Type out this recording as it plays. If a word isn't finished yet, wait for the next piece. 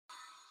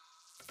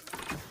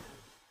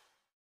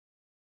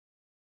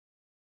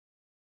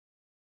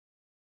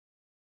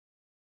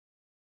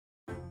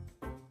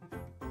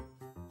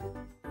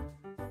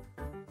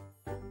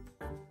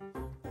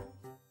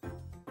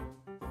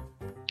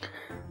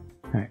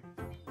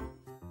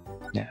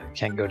Yeah, I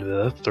can't go to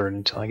the third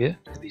until I get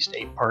at least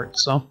 8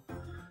 parts, so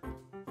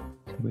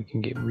we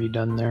can get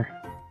redone there.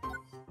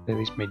 At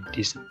least made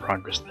decent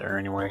progress there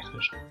anyway. So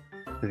there's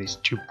at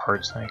least 2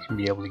 parts that I can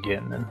be able to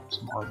get, and then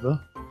some more of the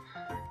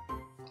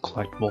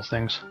collectible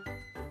things.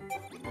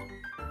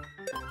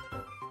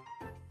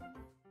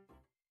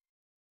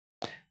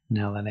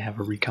 Now that I have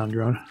a recon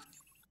drone.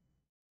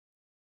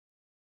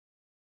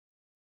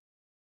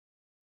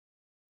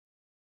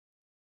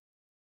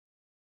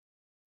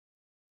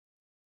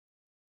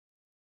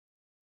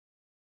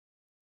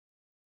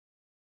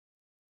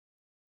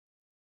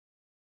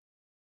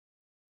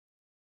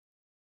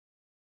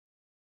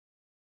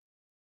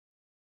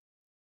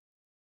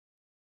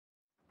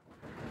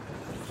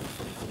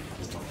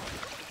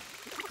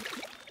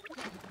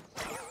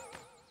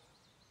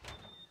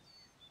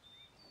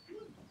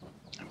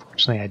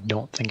 Unfortunately, I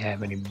don't think I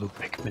have any blue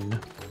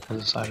Pikmin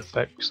as a side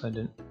effect, because I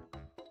didn't.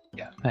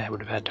 Yeah, I would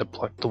have had to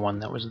pluck the one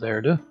that was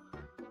there to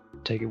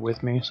take it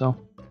with me, so.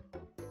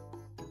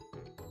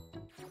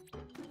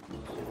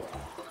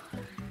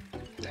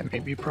 That may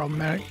be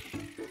problematic.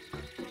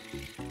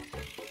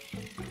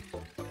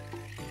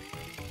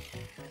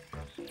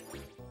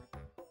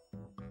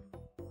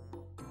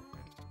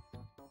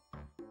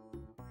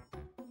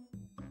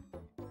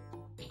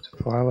 So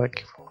if I want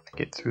to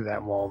get through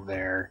that wall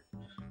there,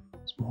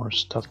 there's more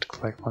stuff to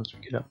collect once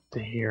we get up to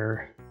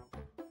here.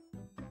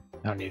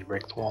 I don't need to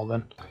break the wall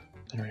then.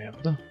 I already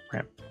have the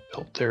ramp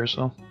built there,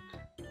 so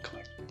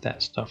collect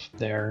that stuff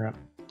there, up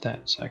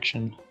that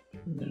section.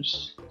 And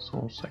there's this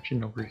whole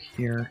section over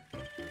here,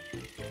 which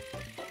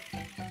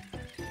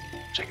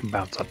I can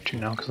bounce up to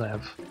now because I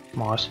have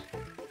moss.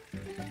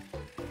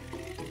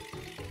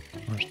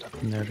 More stuff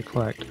in there to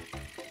collect.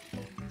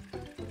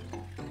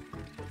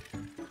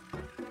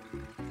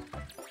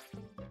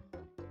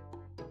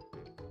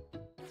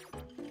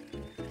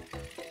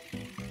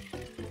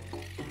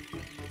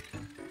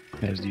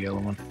 There's the yellow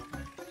one.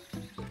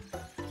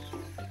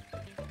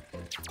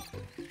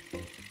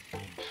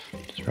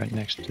 Just right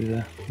next to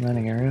the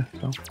landing area,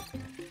 so.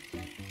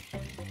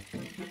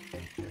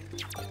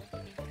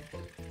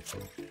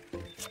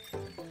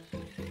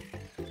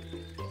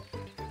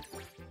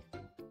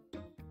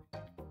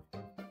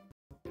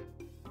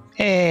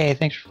 Hey,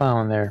 thanks for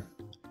following there,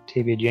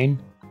 Tavia Jane.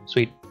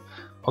 Sweet.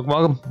 Welcome,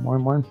 welcome.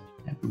 Morning.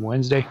 Happy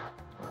Wednesday.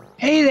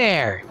 Hey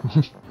there!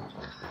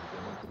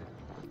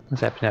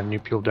 What's happening? Have new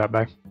people drop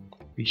by.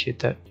 Appreciate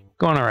that.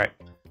 Going alright.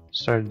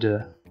 Started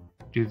to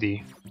do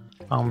the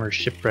Olimar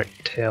Shipwreck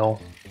tail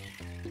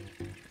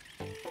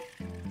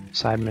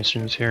side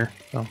missions here.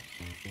 So,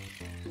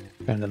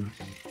 kind of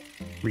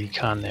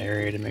recon the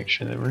area to make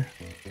sure that we're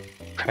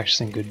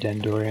practicing good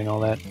Dendori and all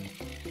that.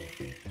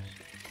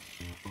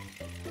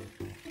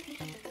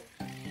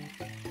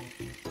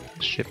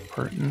 Ship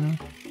part and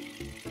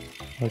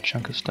another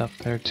chunk of stuff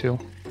there too.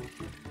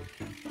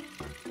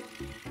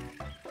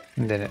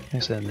 And then it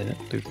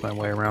looped my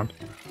way around.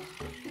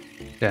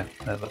 Yeah,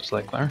 that looks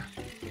like our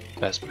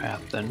best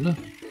path then to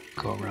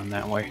go around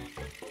that way.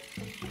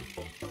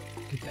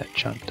 Get that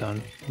chunk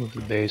done, move the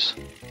base.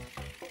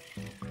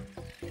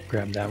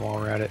 Grab that while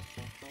we're at it.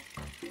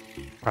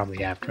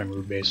 Probably after I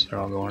move base, they're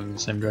all going in the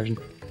same direction.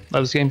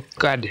 Love this game,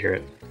 glad to hear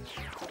it.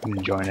 I'm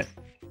enjoying it.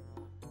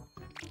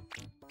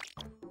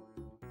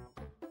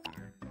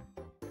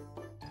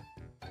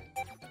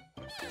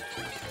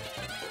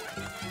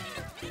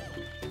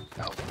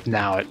 Oh,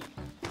 now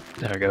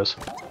there it goes.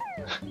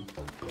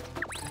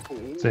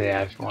 So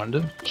yeah, if you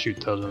wanted to shoot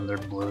those when they're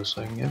blue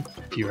so I can get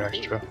a few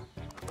extra.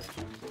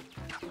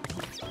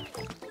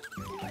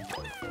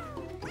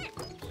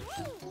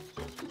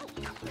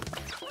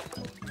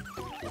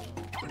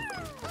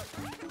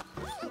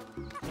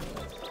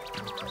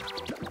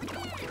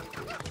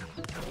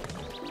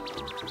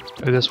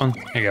 Oh, this one?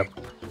 There you go.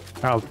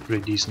 Probably a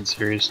pretty decent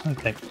series. I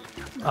think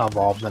I'll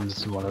evolve them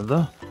to one of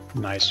the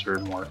nicer,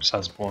 more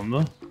accessible in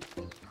the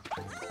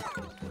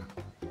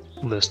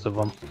list of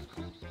them.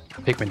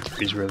 Pikmin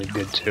 3 is really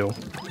good too.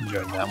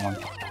 Enjoyed that one.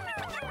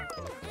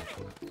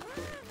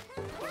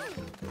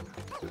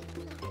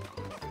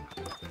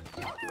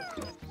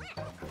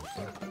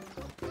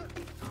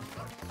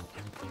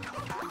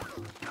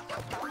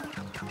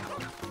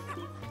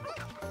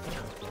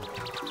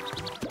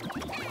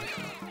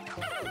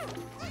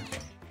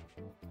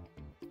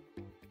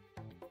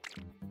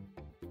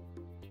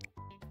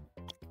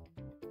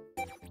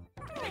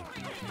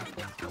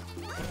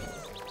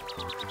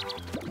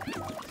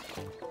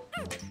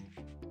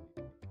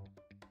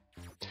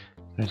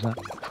 There's not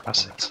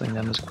processing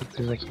them as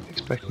quickly as I keep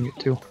expecting it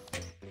to.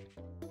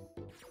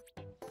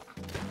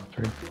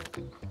 Sorry.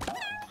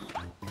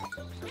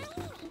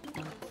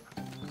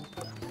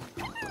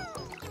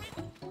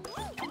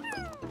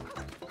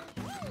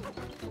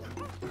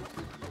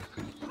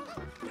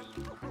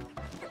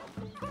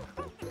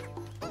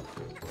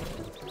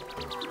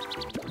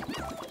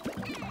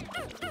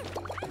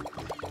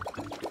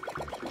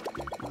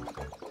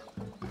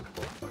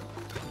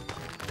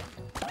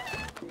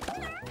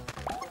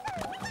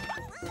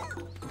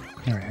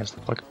 There it has the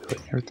flexibility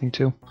and everything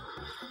too.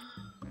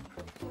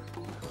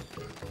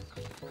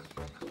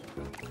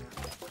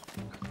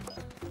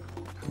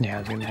 Yeah, I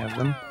was gonna have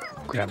them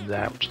grab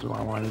that, which is why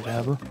I wanted to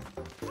have a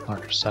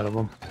larger set of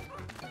them.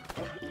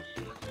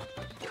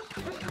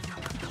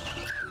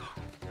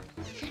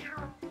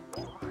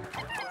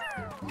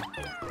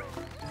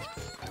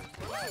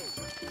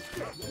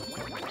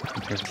 I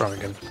think it's probably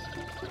good.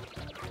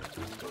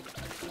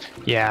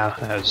 Yeah,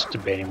 I was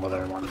debating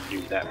whether I wanted to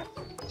do that.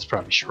 It's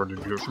probably shorter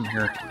to do it from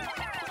here.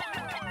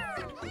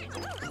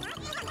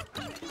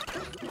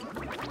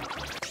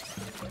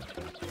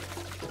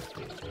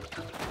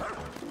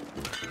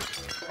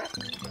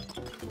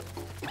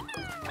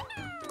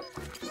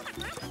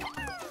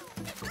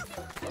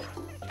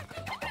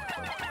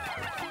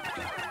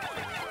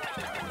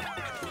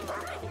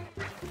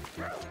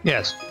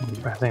 Yes,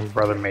 I think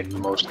brother made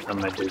most of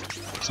them. I did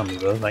some of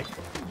the like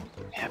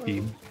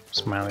happy,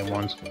 smiley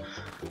ones.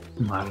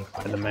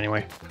 Modified them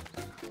anyway.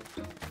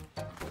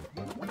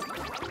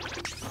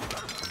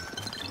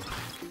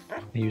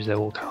 I use that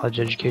old college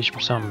education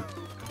for something.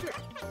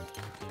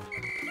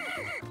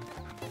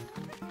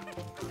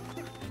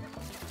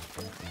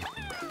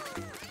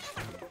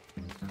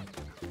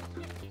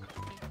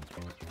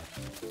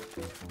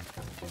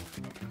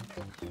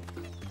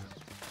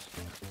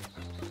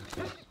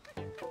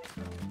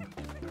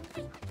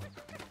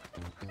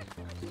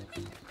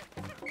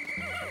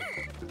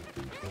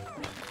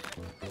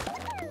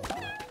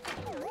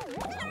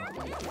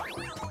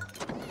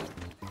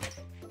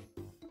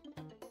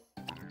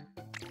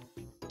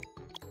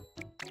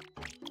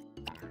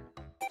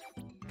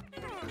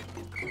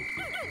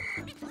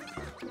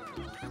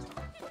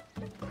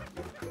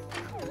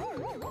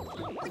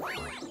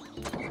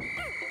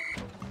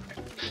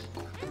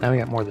 Now we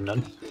got more than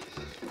none.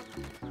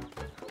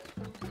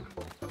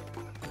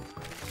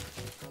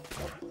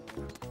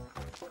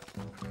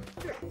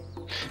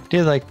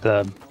 Did like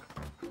the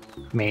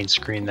main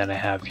screen that I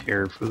have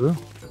here for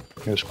the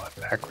New Squad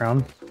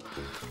background.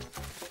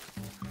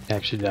 I've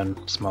actually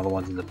done some other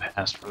ones in the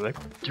past for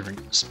like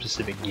different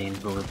specific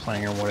games we were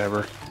playing or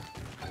whatever.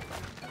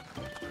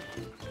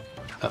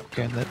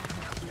 Okay, that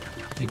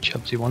big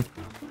chubsy one.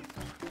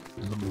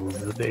 We'll move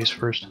to the base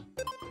first.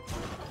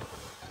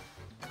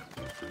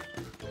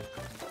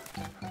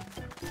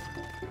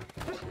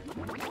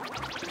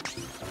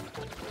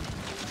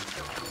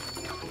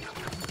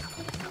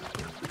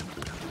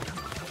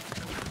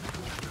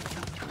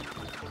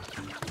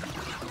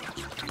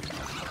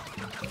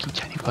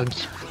 Tiny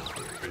bugs.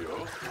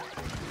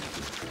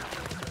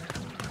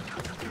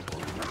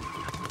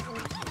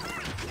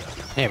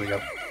 There we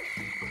go.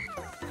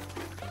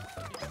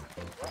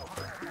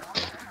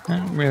 I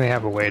don't really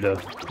have a way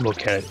to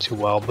look at it too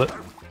well, but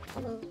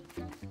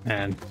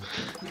and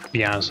to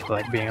be honest, I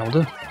like being able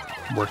to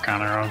work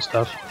on our own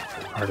stuff.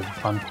 Part of the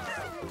fun.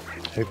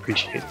 I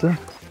appreciate the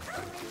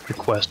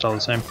request all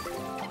the same.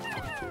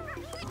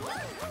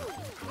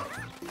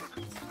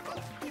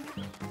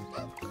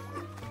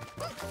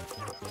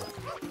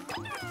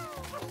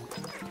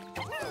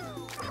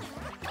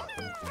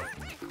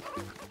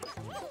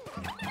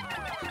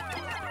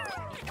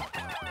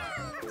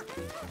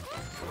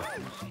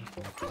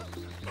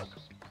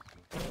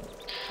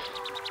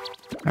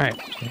 Alright,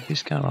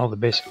 he's got all the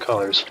basic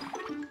colors.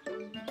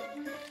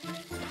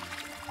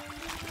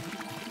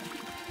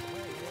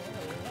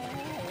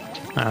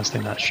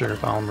 Honestly, not sure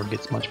if Olimar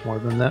gets much more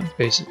than that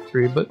basic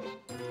 3, but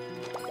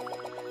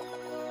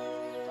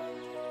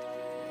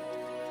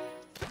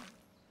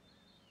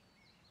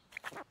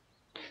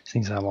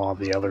since I have all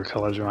the other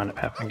colors, we wind up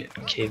having to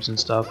get caves and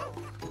stuff.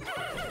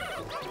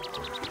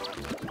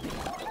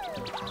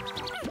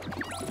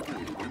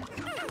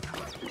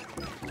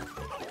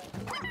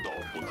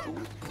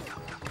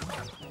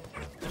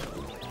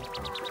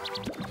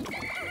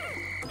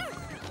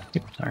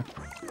 Sorry.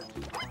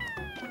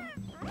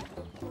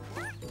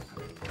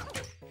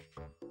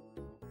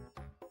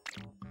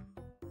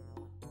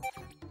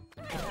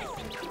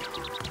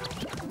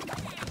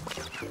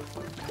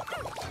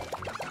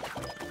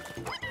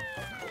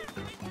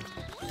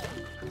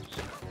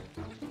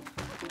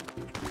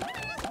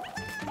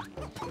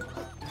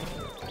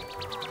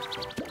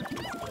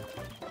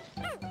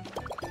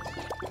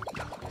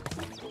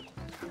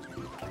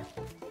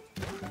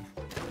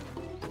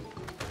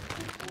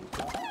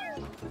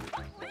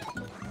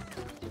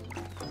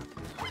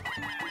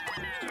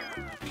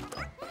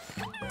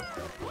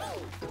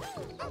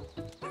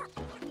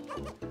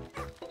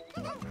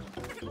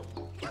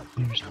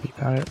 Just peek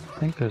at it. I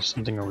think there's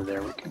something over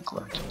there we can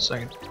collect in a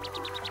second.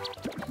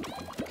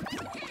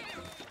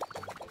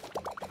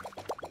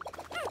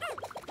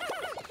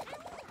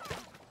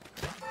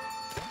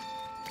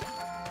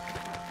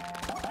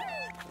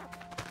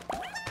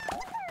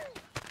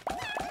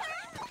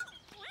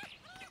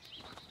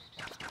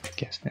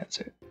 Guess that's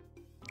it.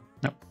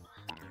 Nope.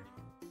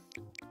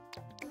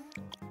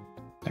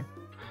 There.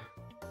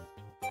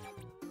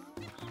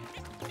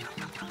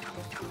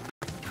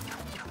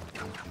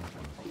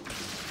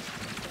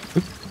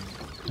 Oop.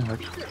 That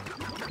works.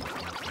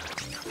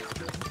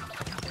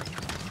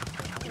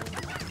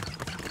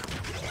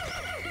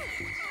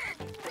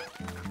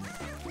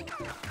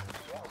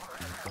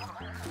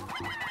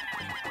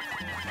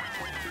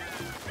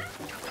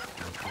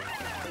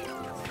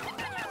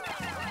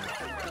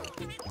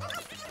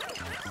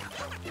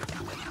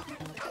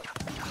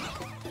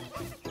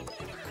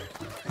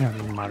 I don't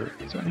need moderate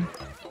threatening.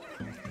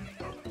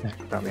 I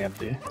could probably have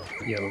the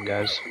yellow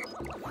guys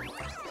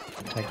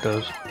take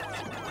those.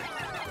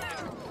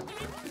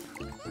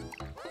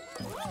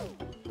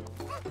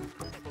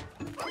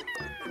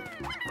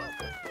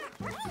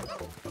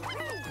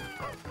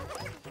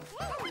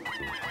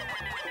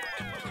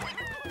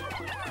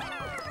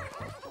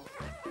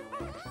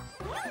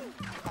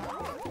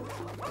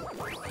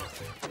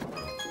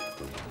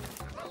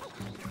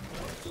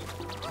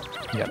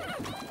 Yep.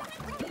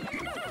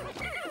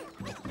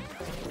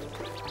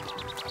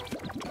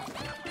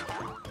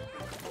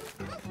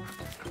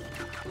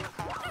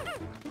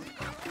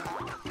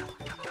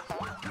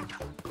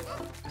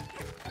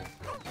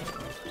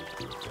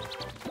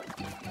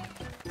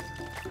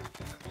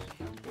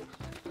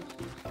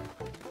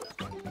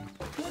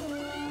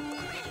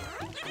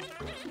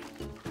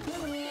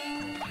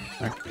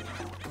 Right.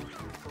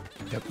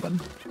 Yep,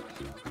 button.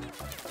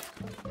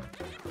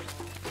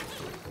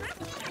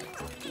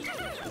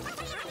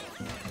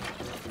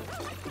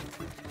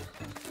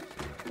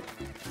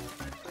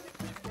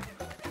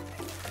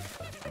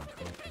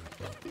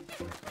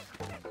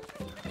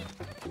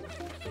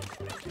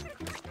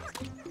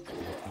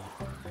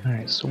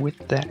 Alright, so with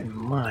that in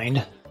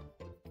mind,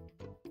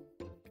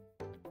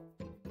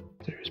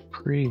 there's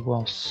pretty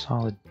well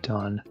solid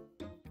done.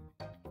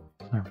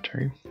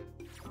 Arbitrary.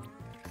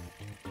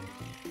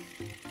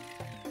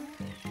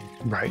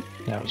 Right,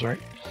 that was right.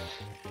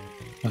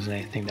 Wasn't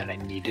anything that I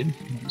needed.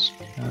 Let's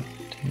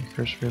take a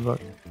cursory look.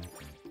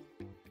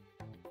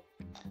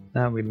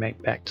 Now we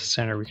make back to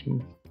center, we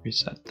can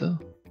reset the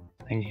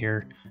thing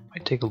here.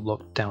 Might take a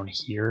look down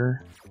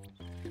here.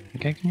 I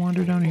think I can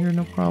wander down here,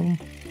 no problem.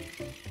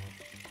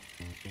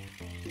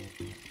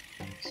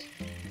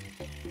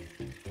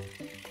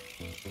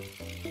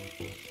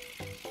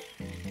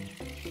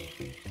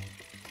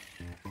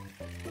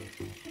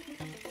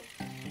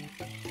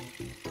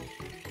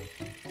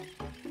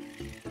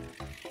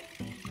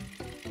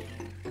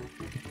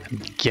 I'm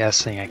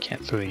guessing I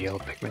can't throw the yellow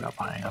Pikmin up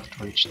high enough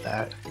to reach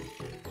that.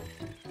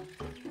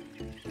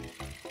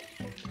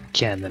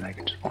 Can, then I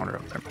can just wander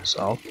up there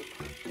myself.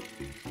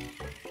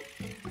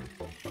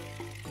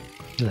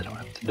 I don't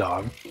have the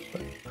dog,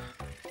 but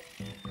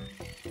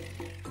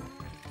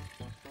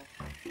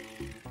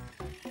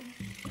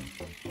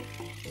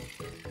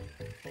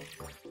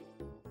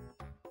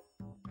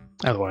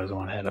otherwise I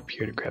want to head up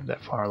here to grab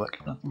that flower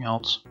like nothing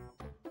else.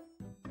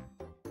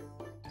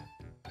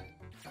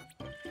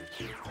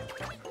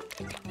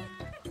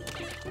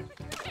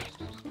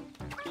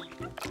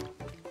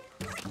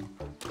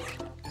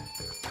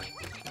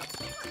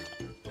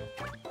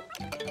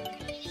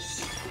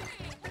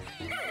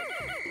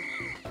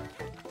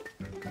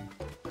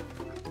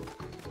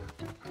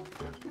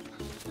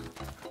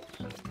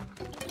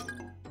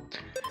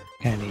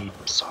 I need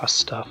sauce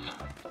stuff.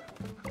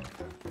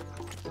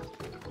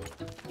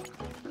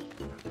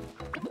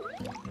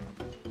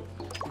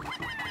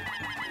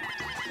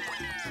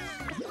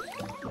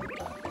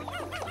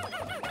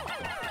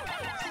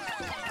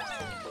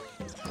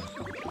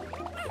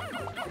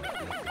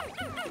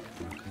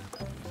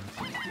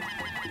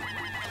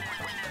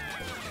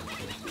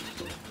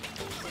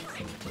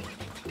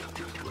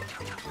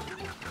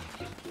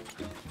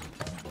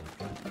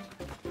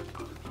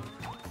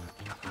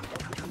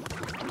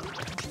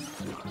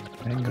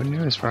 I didn't go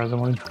near as far as I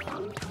wanted.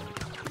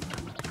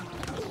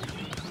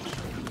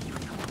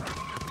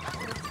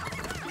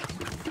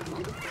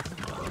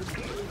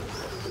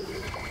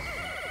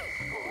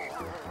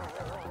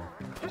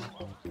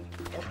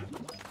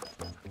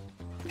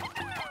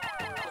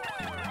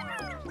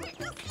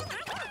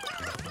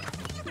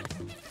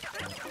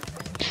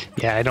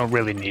 Yeah, I don't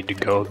really need to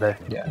go there.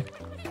 Yeah.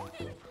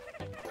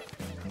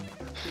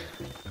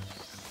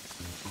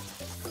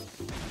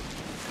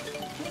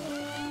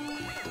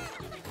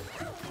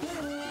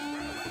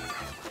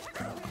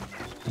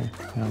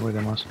 Where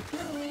they must.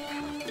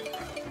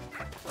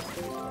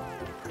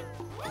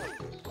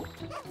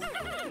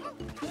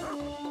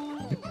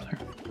 Yep, there.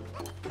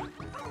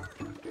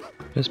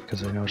 Just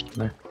because I noticed them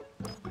there.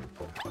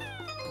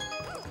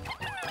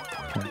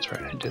 That's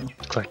right, I did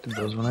collected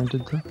those when I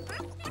did the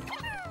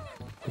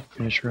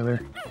finish earlier.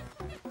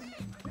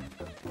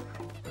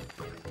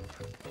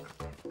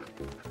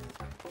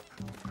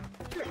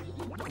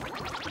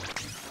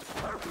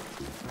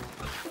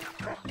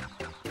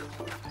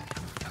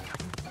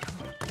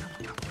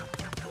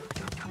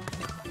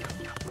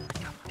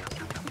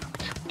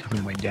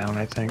 Way down,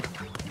 I think.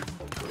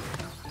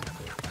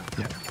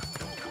 Yeah.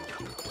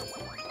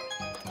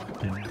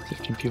 And we have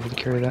 15 people to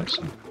carry that,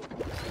 so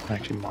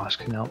actually Moss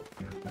can help.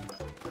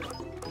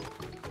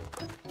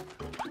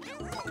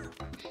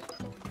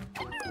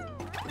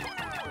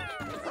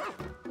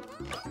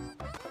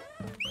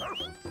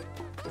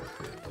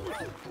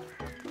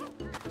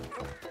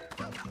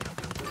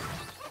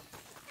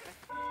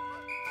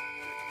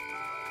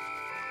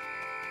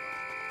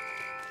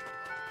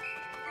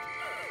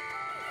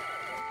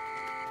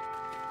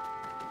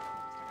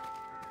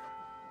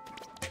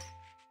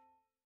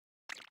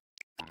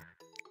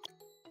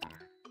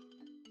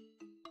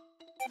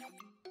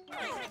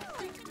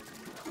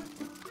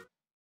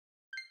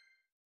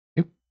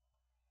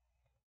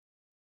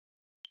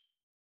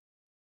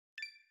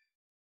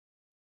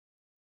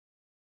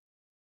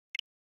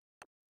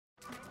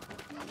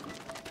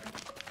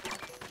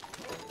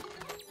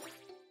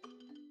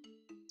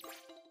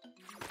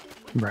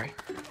 Right.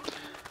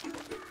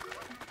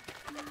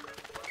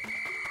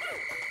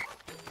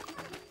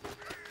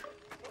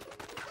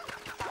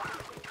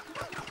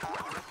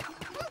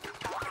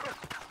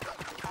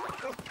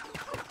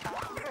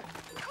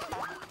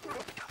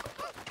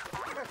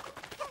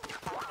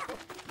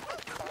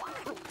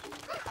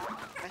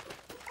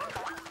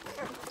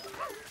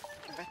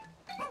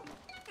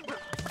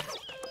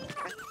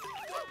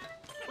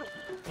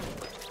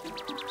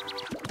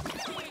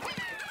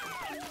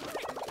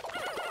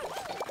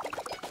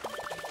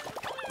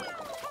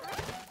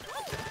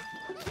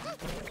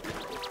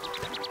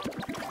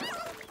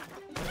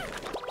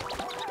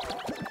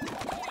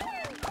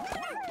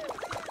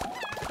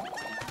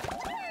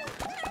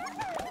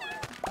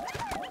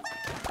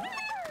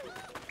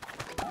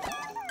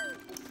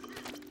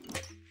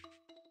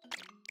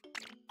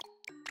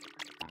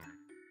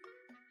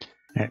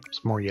 Alright,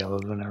 it's more yellow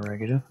than I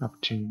get an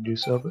opportunity to do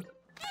so, but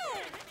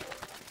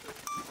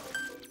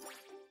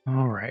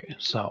alright,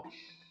 so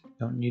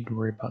don't need to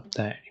worry about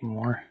that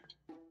anymore.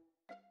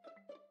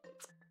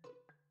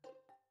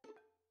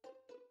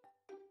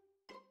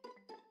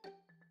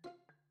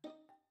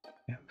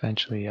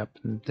 Eventually up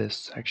in this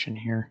section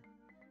here.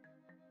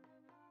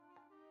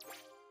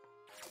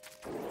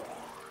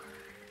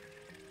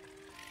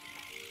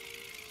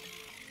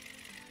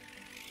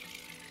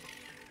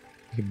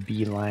 You can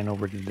beeline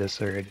over to this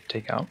area to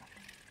take out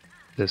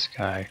this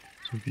guy,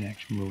 so we can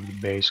actually move the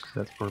base, because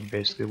that's where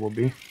basically we'll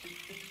be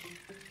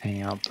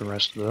hanging out the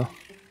rest of the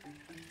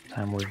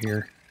time we're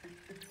here.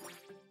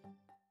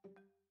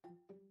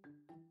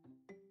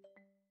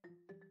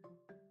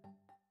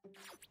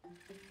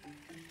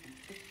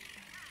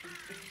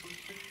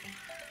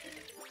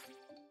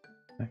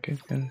 Okay,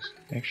 good.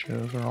 Make sure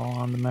those are all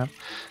on the map.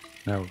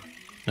 Never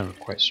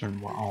quite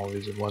certain what all of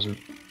these. It wasn't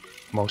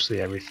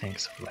mostly everything,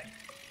 except like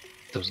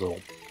those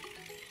little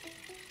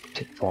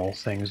pitfall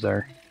things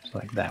there. So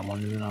like that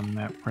one isn't on the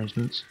map, for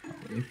instance.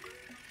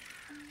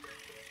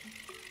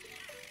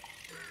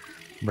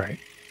 Right.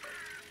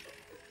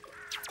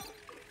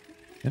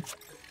 Yep.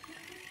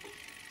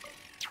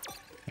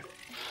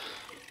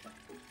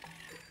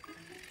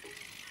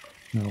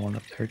 Another one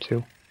up there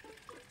too.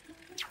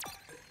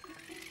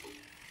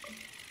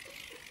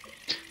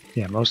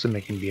 Yeah, mostly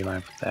making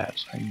beeline for that,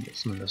 so I can get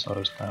some of this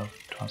other stuff.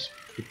 Toss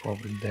people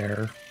over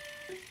there.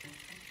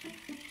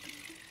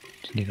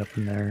 Just need up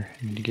in there.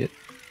 I need to get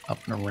up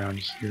and around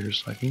here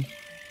so I can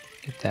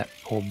get that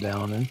pulled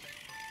down and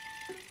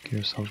get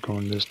ourselves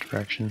going this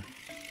direction.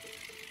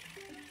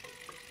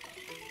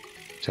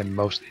 So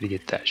mostly to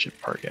get that ship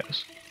part,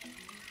 yes.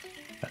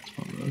 That's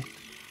one of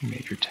the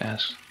major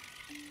tasks.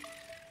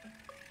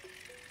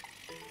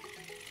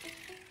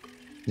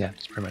 Yeah,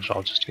 it's pretty much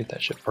all just to get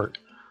that ship part.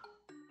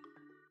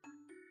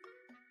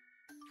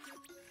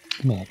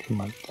 I may have to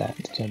mark that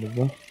instead of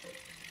the...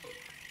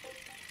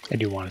 I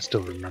do want to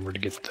still remember to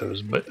get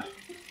those, but...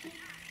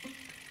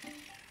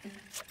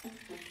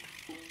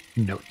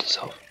 Note to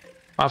self.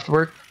 Off to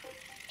work.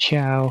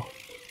 Ciao.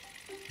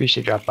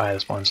 Appreciate you dropping by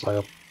this once,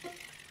 Lego.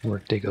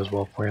 Workday goes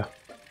well for you.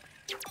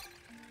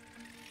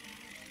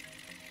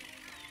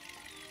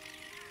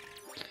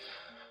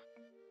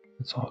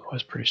 It's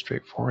otherwise pretty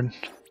straightforward.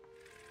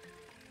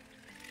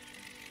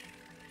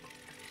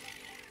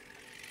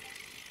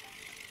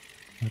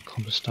 A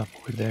clump of stuff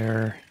over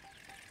there.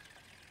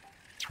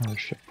 Another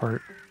ship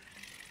part.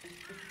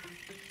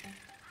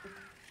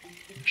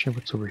 Not sure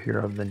what's over here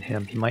other than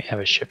him. He might have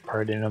a ship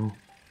part in him,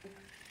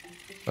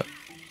 but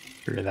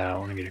figure that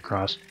out when I get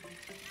across.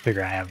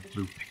 Figure I have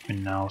blue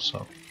Pikmin now,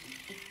 so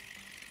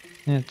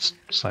it's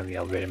slightly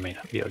elevated. I may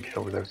not be able to get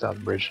over there without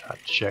the bridge. I'll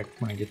have to check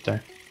when I get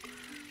there.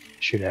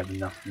 Should have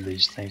enough of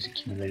these things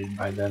accumulated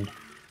by then.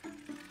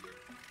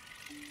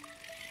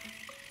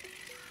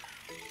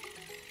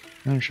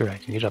 I'm sure I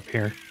can get up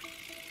here.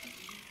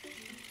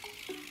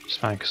 It's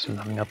fine because there's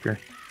nothing up here.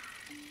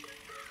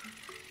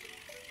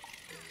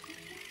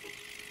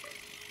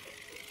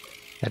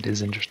 That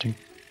is interesting.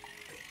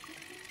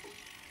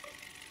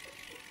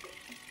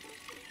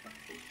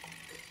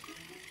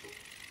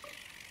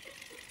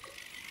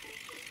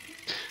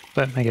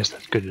 But I guess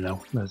that's good to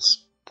know.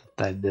 That's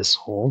that this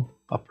whole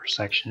upper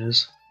section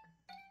is.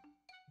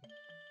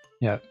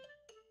 Yeah.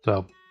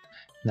 So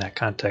in that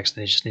context,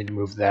 they just need to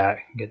move that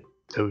and get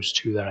those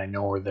two that I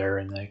know are there,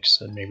 and like I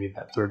said, maybe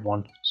that third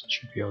one. So I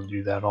should be able to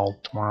do that all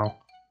tomorrow.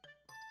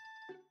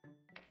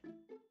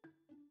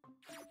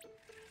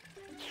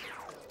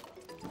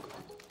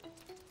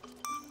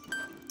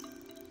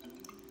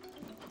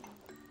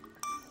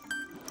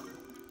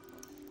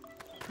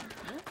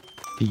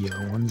 The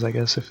yellow ones, I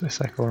guess, if they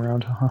cycle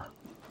around, huh?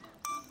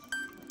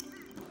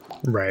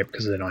 Right,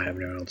 because they don't have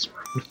anyone else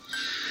around.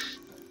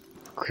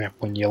 Crap,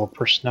 one yellow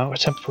person out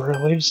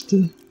temporarily just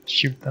to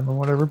shoot them or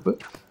whatever,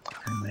 but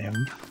they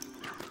haven't.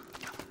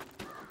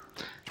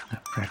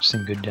 Not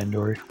practicing good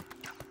Dendori.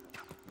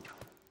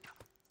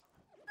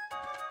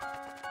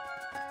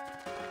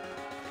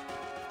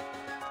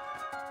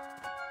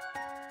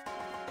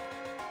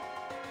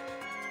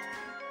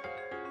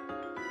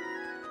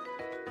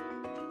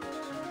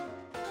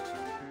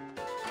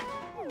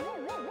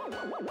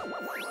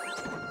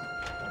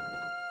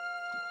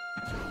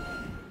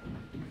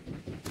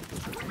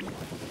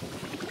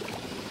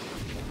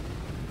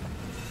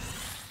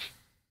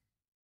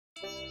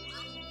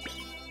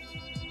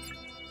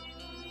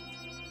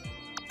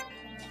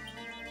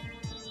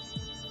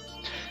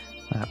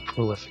 Not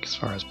prolific as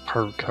far as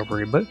part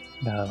recovery, but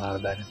got a lot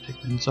of that in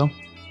Pikmin, so.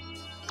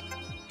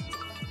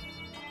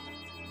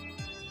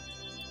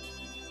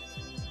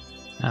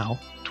 Now,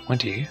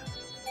 20.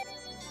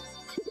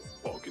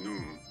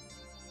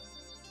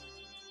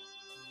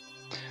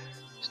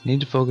 Just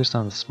need to focus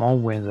on the small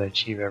wins I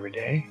achieve every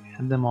day,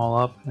 add them all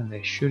up, and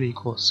they should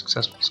equal a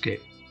successful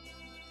escape.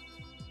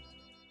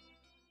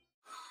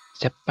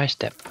 Step by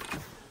step.